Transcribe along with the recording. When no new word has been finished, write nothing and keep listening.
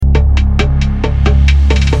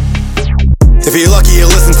If you're lucky, you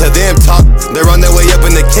listen to them talk. They're on their way up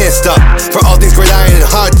and they can't stop. For all things gridiron and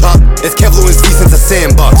hard top, it's Kev Lewinsky since the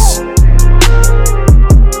Sandbox.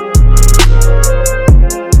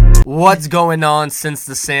 What's going on since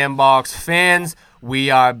the Sandbox fans? We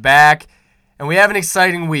are back, and we have an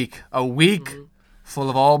exciting week. A week full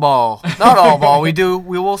of all ball. Not all ball. We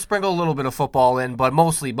will sprinkle a little bit of football in, but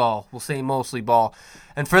mostly ball. We'll say mostly ball.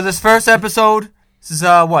 And for this first episode, this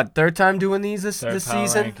is third time doing these this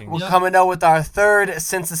season? Rankings. We're coming out with our third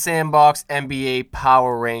since the Sandbox NBA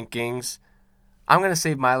power rankings. I'm going to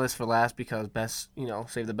save my list for last because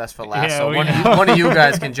save the best for last. Yeah, so one of you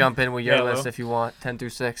guys can jump in with your list if you want, 10 through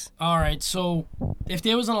 6. All right, so if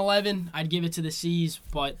there was an 11, I'd give it to the C's,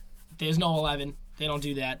 but there's no 11. They don't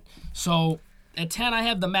do that. So at 10, I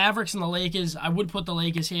have the Mavericks and the Lakers. I would put the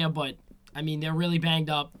Lakers here, but, they're really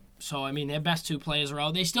banged up. So, their best two players are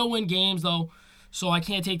out. They still win games, though, so I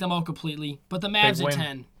can't take them out completely. But the Mavs at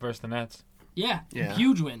 10. Versus the Nets. Yeah,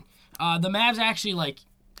 huge win. The Mavs actually,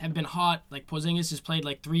 have been hot. Porzingis has played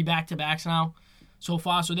 3 back-to-backs now so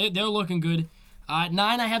far, so they're looking good. At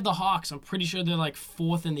 9, I have the Hawks. I'm pretty sure they're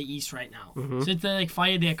 4th in the East right now. Mm-hmm. Since they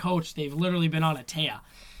fired their coach, they've literally been on a tear.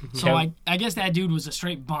 So I guess that dude was a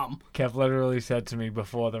straight bum. Kev literally said to me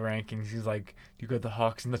before the rankings, he's like, "You got the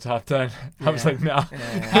Hawks in the top 10." I was like, "No."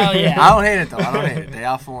 Hell yeah. I don't hate it, though. I don't hate it. They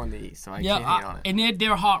are 4 in the East, so I can't hate on it. And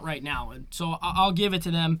they're hot right now, so I'll give it to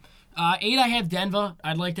them. 8, I have Denver.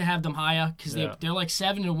 I'd like to have them higher because they're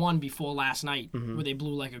 7-1 before last night, where they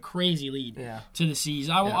blew a crazy lead to the C's.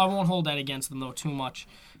 I won't hold that against them though too much.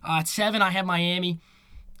 At 7, I have Miami.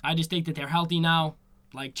 I just think that they're healthy now.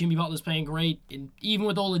 Jimmy Butler's playing great, and even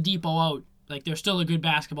with Oladipo out, they're still a good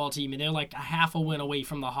basketball team, and they're a half a win away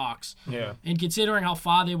from the Hawks. Yeah. And considering how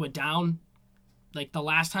far they were down, the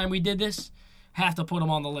last time we did this, have to put them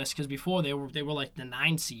on the list because before they were the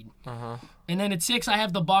 9 seed. And then at 6, I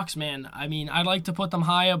have the Bucks, man. I'd like to put them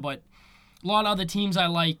higher, but a lot of other teams I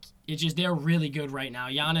like. It's just they're really good right now.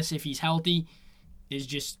 Giannis, if he's healthy, is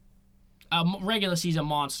just a regular season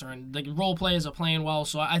monster, and the role players are playing well.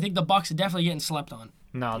 So I think the Bucks are definitely getting slept on.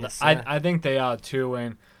 No, I think they are too,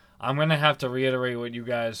 and I'm going to have to reiterate what you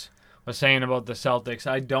guys were saying about the Celtics.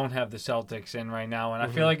 I don't have the Celtics in right now, and I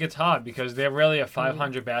feel like it's hard because they're really a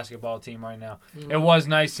 500 basketball team right now. It was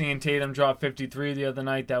nice seeing Tatum drop 53 the other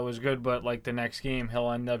night. That was good, but the next game,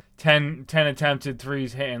 he'll end up 10 attempted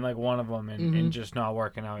threes hitting one of them and just not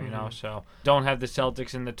working out, you know? So don't have the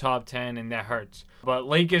Celtics in the top 10, and that hurts. But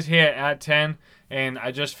Lakers here at 10, and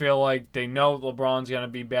I just feel like they know LeBron's going to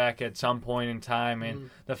be back at some point in time, and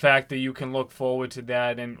the fact that you can look forward to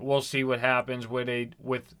that, and we'll see what happens with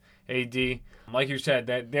AD. Like you said,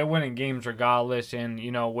 that they're winning games regardless, and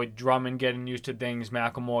with Drummond getting used to things,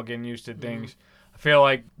 McLemore getting used to things, I feel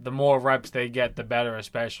like the more reps they get, the better,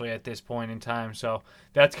 especially at this point in time. So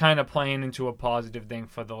that's kind of playing into a positive thing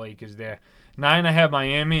for the Lakers there. 9, I have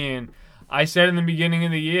Miami, and I said in the beginning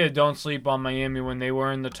of the year, don't sleep on Miami when they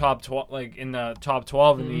were in the top 12, in the top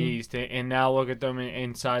 12 in the East, and now look at them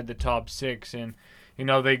inside the top 6, and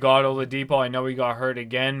they got Oladipo. I know he got hurt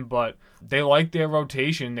again, but they like their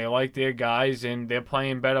rotation. They like their guys, and they're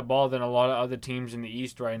playing better ball than a lot of other teams in the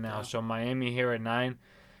East right now. So Miami here at 9.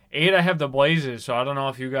 8, I have the Blazers, so I don't know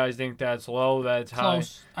if you guys think that's low, that's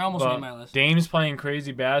Close. high. I almost made my list. Dame's playing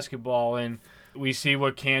crazy basketball, and we see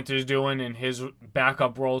what Kanter's doing in his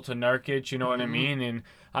backup role to Nurkic, you know what I mean? And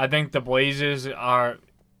I think the Blazers are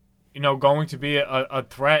going to be a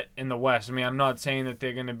threat in the West. I'm not saying that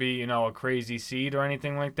they're going to be, a crazy seed or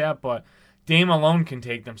anything like that, but Dame alone can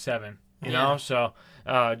take them 7, you know? So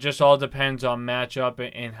just all depends on matchup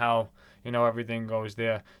and how, everything goes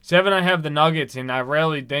there. 7, I have the Nuggets, and I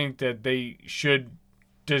really think that they should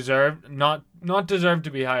not deserve to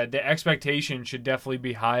be higher. The expectation should definitely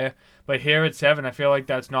be higher, but here at 7, I feel like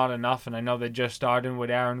that's not enough, and I know they just started with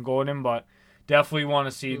Aaron Gordon, but definitely want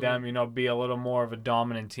to see them, be a little more of a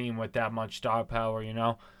dominant team with that much star power,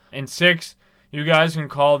 And 6, you guys can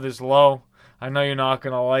call this low. I know you're not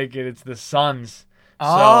going to like it. It's the Suns.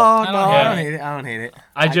 I don't hate it. I don't hate it.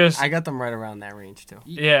 I got them right around that range, too.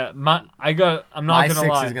 Yeah, I'm not going to lie. My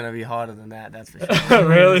 6 is going to be harder than that, that's for sure.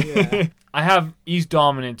 Really? Yeah. I have East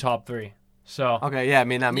dominant top 3. So. Okay, yeah,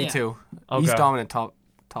 me too. Okay. East dominant top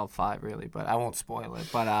 5, really, but I won't spoil it.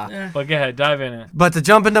 But go ahead, dive in it. But to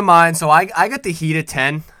jump into mine, so I got the Heat at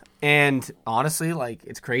 10, and honestly,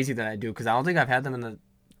 it's crazy that I do, because I don't think I've had them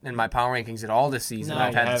in my power rankings at all this season. No,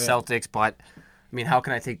 I've had the haven't. Celtics, but how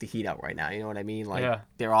can I take the Heat out right now? You know what I mean?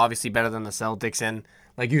 They're obviously better than the Celtics, and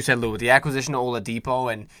like you said, Lou, with the acquisition of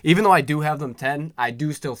Oladipo, and even though I do have them 10, I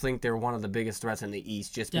do still think they're one of the biggest threats in the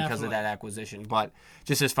East just because of that acquisition. But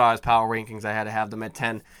just as far as power rankings, I had to have them at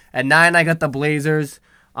 10. At 9, I got the Blazers.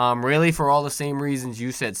 Really for all the same reasons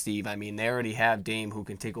you said, Steve. I mean, they already have Dame who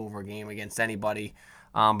can take over a game against anybody.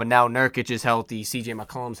 But now Nurkic is healthy. CJ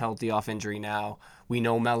McCollum's healthy off injury now. We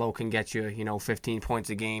know Melo can get you, 15 points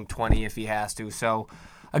a game, 20 if he has to. So,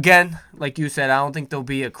 again, like you said, I don't think they'll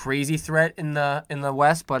be a crazy threat in the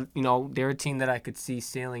West, but, they're a team that I could see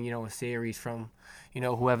sailing, a series from,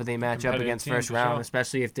 whoever they match up against first round, sure.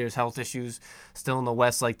 Especially if there's health issues still in the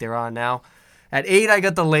West like there are now. At 8, I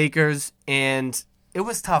got the Lakers, and it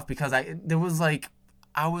was tough because I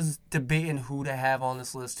was debating who to have on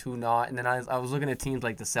this list, who not, and then I was looking at teams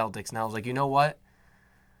like the Celtics, and I was like, you know what?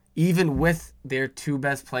 Even with their 2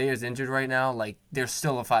 best players injured right now, they're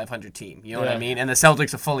still a 500 team. You know what I mean? And the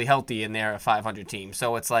Celtics are fully healthy, and they're a 500 team.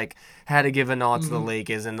 So it's had to give a nod to the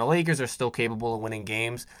Lakers, and the Lakers are still capable of winning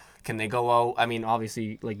games. Can they go out? I mean,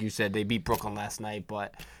 obviously, like you said, they beat Brooklyn last night,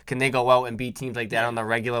 but can they go out and beat teams like that on the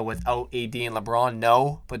regular without AD and LeBron?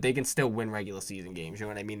 No, but they can still win regular season games. You know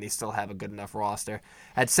what I mean? They still have a good enough roster.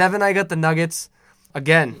 At 7, I got the Nuggets.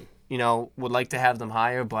 Again, would like to have them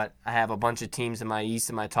higher, but I have a bunch of teams in my East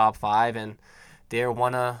in my top 5, and they're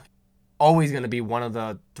always going to be one of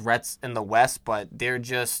the threats in the West, but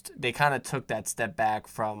they kind of took that step back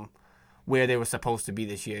from where they were supposed to be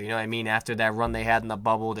this year. You know what I mean? After that run they had in the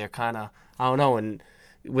bubble, they're kind of, I don't know, and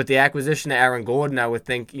with the acquisition of Aaron Gordon, I would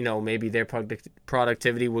think, maybe their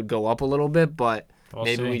productivity would go up a little bit, but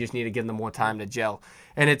maybe we just need to give them more time to gel.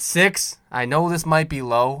 And at 6, I know this might be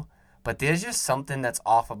low, but there's just something that's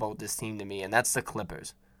off about this team to me, and that's the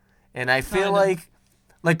Clippers. And I feel like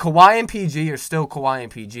Kawhi and PG are still Kawhi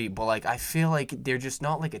and PG, but I feel like they're just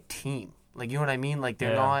not like a team. You know what I mean?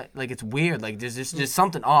 They're not, it's weird. There's just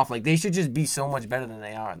something off. They should just be so much better than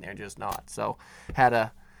they are, and they're just not. So had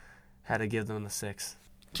to give them the 6.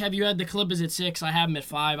 Kev, you had the Clippers at 6. I have them at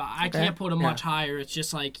 5. I can't put them much higher. It's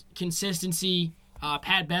just consistency.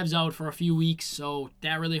 Pat Bev's out for a few weeks, so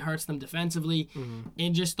that really hurts them defensively.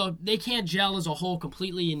 And just they can't gel as a whole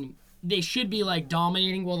completely, and they should be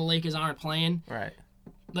dominating while the Lakers aren't playing. Right.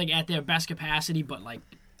 At their best capacity, but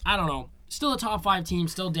I don't know. Still a top 5 team,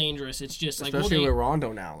 still dangerous. It's just especially with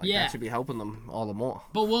Rondo now. That should be helping them all the more.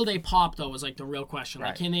 But will they pop though? Is the real question.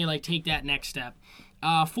 Right. Can they take that next step?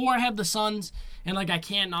 4, I have the Suns, and I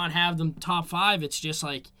can't not have them top 5. It's just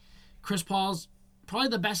Chris Paul's probably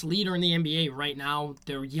the best leader in the NBA right now.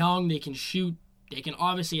 They're young, they can shoot, they can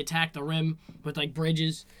obviously attack the rim with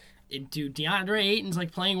Bridges. Dude, DeAndre Ayton's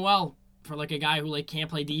playing well for a guy who can't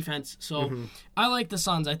play defense. So I like the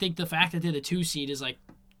Suns. I think the fact that they're the 2 seed is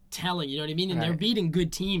telling, you know what I mean? And they're beating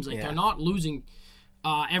good teams. They're not losing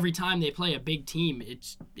every time they play a big team.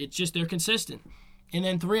 It's just they're consistent. And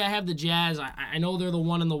then 3, I have the Jazz. I know they're the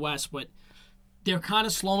 1 in the West, but they're kind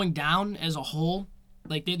of slowing down as a whole.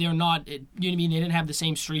 They're not, you know what I mean? They didn't have the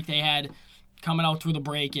same streak they had coming out through the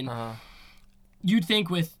break. And you'd think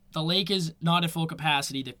with the Lakers not at full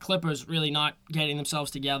capacity, the Clippers really not getting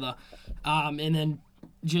themselves together, and then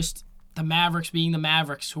just the Mavericks being the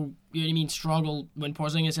Mavericks, who, you know what I mean, struggle when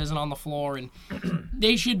Porzingis isn't on the floor, and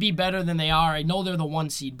they should be better than they are. I know they're the 1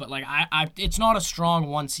 seed, but it's not a strong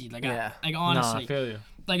 1 seed. Honestly, no, I feel you.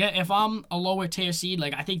 If I'm a lower tier seed,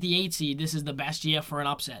 I think the 8 seed, this is the best year for an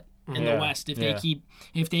upset in the West if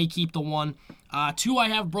they keep the 1. 2, I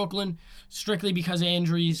have Brooklyn strictly because of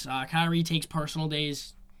injuries. Kyrie takes personal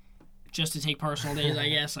days just to take personal days, I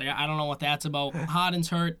guess. I don't know what that's about. Harden's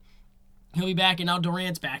hurt. He'll be back, and now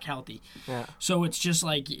Durant's back healthy. Yeah. So it's just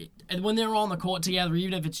when they're on the court together,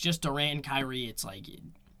 even if it's just Durant and Kyrie, it's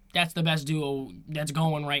that's the best duo that's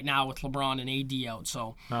going right now with LeBron and AD out.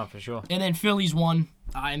 So. No, for sure. And then Philly's 1.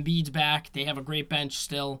 Embiid's back. They have a great bench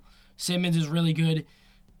still. Simmons is really good.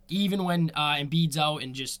 Even when Embiid's out,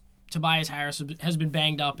 and just Tobias Harris has been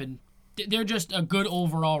banged up, and they're just a good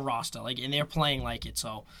overall roster, and they're playing like it.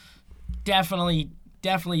 So definitely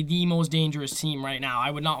the most dangerous team right now. I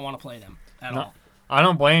would not want to play them at all. I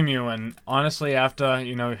don't blame you, and honestly, after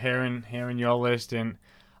hearing your list, and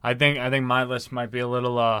I think my list might be a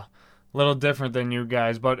little different than you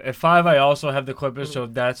guys. But at 5, I also have the Clippers, so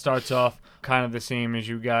that starts off kind of the same as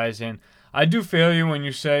you guys, and I do feel you when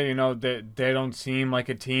you say, that they don't seem like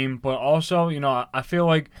a team, but also, I feel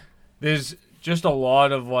like there's just a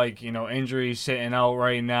lot of, injuries sitting out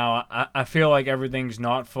right now. I feel like everything's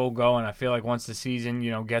not full go, and I feel like once the season,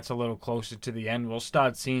 gets a little closer to the end, we'll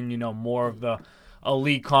start seeing, more of the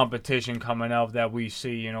elite competition coming out that we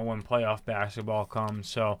see, when playoff basketball comes.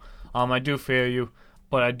 So I do feel you,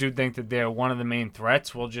 but I do think that they're one of the main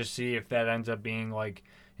threats. We'll just see if that ends up being,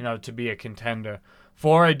 to be a contender.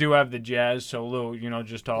 4, I do have the Jazz, so Lou,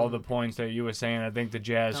 just all the points that you were saying, I think the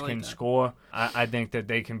Jazz can score. I think that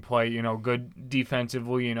they can play, good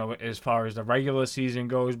defensively, as far as the regular season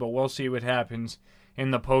goes, but we'll see what happens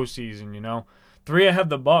in the postseason, 3, I have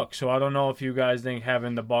the Bucks, so I don't know if you guys think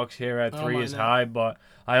having the Bucks here at 3 is high, but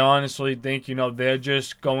I honestly think, they're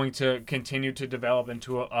just going to continue to develop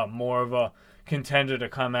into a more of a contender to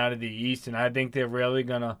come out of the East, and I think they're really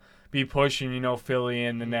going to be pushing, Philly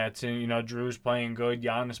and the Nets, and, Drew's playing good,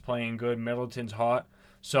 Giannis playing good, Middleton's hot,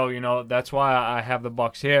 so, that's why I have the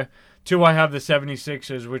Bucks here. 2, I have the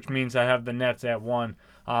 76ers, which means I have the Nets at 1.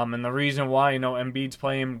 And the reason why, Embiid's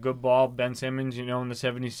playing good ball, Ben Simmons, and the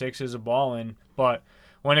 76ers are balling. But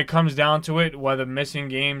when it comes down to it, whether missing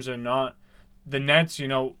games or not, the Nets,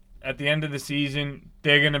 at the end of the season,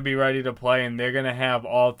 they're going to be ready to play, and they're going to have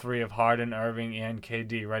all 3 of Harden, Irving, and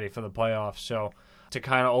KD ready for the playoffs. So to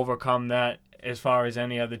kind of overcome that as far as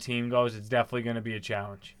any other team goes, it's definitely going to be a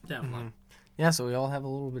challenge. Definitely. Mm-hmm. Yeah, so we all have a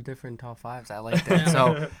little bit different top 5s. I like that.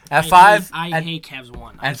 So at 5, I hate Cavs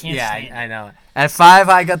 1. I can't stand it. I know. At 5,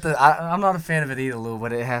 I got the. I'm not a fan of it either, Lou,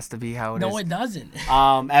 but it has to be how it is. No, it doesn't.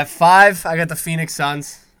 At 5, I got the Phoenix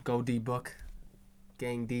Suns. Go D-Book.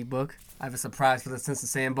 Gang D-Book. I have a surprise for the Since the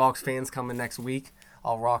Sandbox fans coming next week.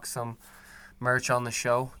 I'll rock some merch on the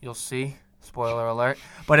show. You'll see. Spoiler alert.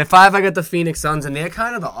 But at 5, I got the Phoenix Suns, and they're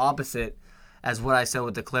kind of the opposite as what I said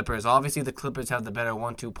with the Clippers. Obviously, the Clippers have the better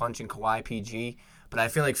 1-2 punch in Kawhi PG, but I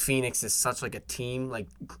feel like Phoenix is such like a team.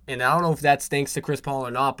 And I don't know if that stinks to Chris Paul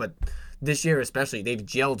or not, but this year especially, they've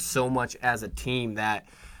gelled so much as a team that,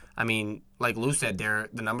 I mean, like Lou said, they're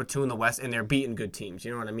the number 2 in the West, and they're beating good teams.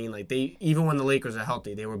 You know what I mean? Like, they, even when the Lakers are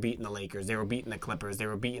healthy, they were beating the Lakers, they were beating the Clippers, they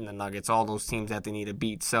were beating the Nuggets, all those teams that they need to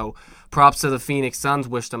beat. So props to the Phoenix Suns.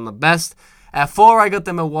 Wish them the best. At 4, I got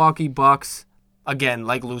the Milwaukee Bucks. Again,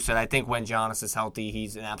 like Lou said, I think when Giannis is healthy,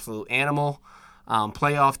 he's an absolute animal.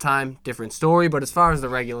 Playoff time, different story. But as far as the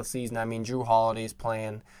regular season, I mean, Drew Holiday's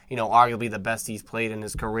playing, arguably the best he's played in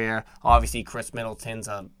his career. Obviously, Chris Middleton's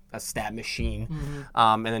a stat machine.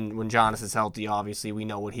 Mm-hmm. And then when Giannis is healthy, obviously, we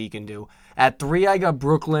know what he can do. At 3, I got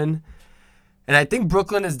Brooklyn. And I think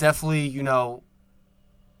Brooklyn is definitely,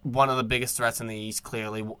 one of the biggest threats in the East,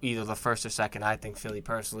 clearly. Either the first or second, I think, Philly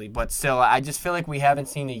personally. But still, I just feel like we haven't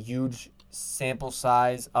seen a huge sample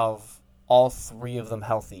size of all 3 of them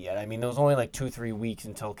healthy yet. I mean, there was only like 2-3 weeks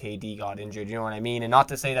until KD got injured, you know what I mean? And not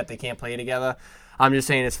to say that they can't play together. I'm just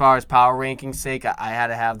saying as far as power rankings sake, I had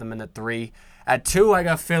to have them in the 3. At 2, I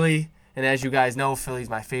got Philly, and as you guys know, Philly's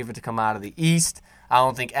my favorite to come out of the East. I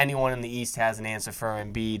don't think anyone in the East has an answer for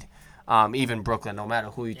Embiid. Even Brooklyn, no matter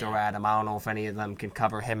who you throw at him, I don't know if any of them can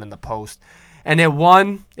cover him in the post. And at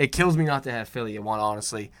 1, it kills me not to have Philly at 1,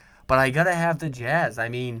 honestly. But I got to have the Jazz. I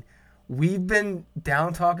mean, we've been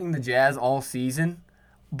down-talking the Jazz all season,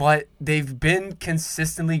 but they've been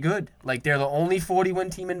consistently good. Like, they're the only 40-win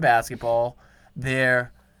team in basketball.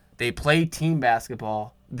 They play team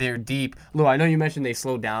basketball. They're deep. Lou, I know you mentioned they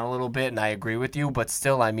slowed down a little bit, and I agree with you, but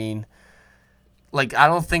still, I mean, like, I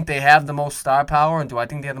don't think they have the most star power, and do I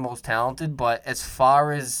think they're the most talented, but as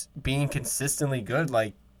far as being consistently good,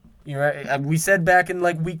 like, we said back in,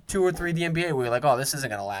 like, week 2 or 3 of the NBA, we were like, oh, this isn't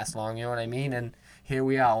going to last long, you know what I mean? And here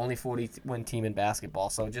we are, only 40-win team in basketball.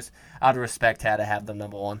 So just out of respect, had to have them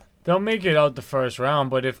number 1. They'll make it out the first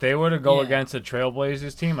round, but if they were to go against the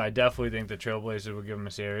Trailblazers team, I definitely think the Trailblazers would give them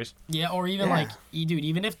a series. Yeah, or even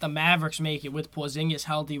even if the Mavericks make it with Porzingis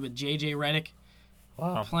healthy, with JJ Redick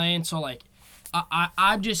playing, so like,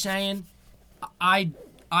 I'm just saying, I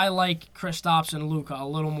like Kristaps and Luka a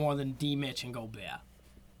little more than D. Mitch and Gobert.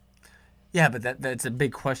 Yeah, but that's a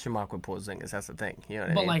big question mark with Porzingis. That's the thing. You know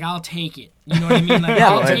what I mean? But, like, I'll take it. You know what I mean? Like,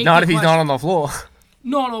 yeah, but not if he's not on the floor.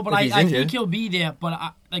 No, but I think he'll be there.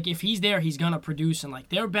 But, if he's there, he's going to produce. And, like,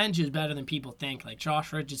 their bench is better than people think. Like,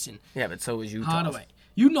 Josh Richardson. Yeah, but so is Utah's. Hardaway.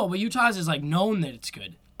 But Utah's is, like, known that it's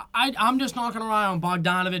good. I'm just not going to rely on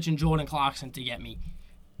Bogdanovich and Jordan Clarkson to get me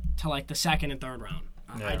to, like, the second and third round.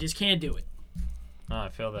 I just can't do it. Oh, I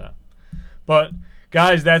feel that. But,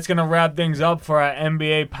 guys, that's going to wrap things up for our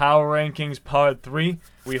NBA Power Rankings Part 3.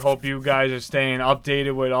 We hope you guys are staying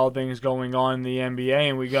updated with all things going on in the NBA.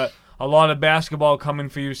 And we got a lot of basketball coming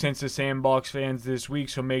for you Since the Sandbox fans this week,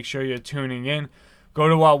 so make sure you're tuning in. Go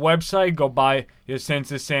to our website. Go buy your Since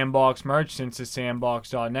the Sandbox merch,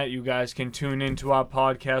 sincethesandbox.net. You guys can tune into our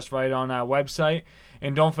podcast right on our website.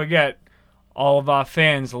 And don't forget, all of our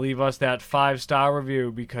fans, leave us that 5-star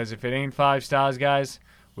review, because if it ain't 5 stars, guys,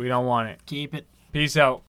 we don't want it. Keep it. Peace out.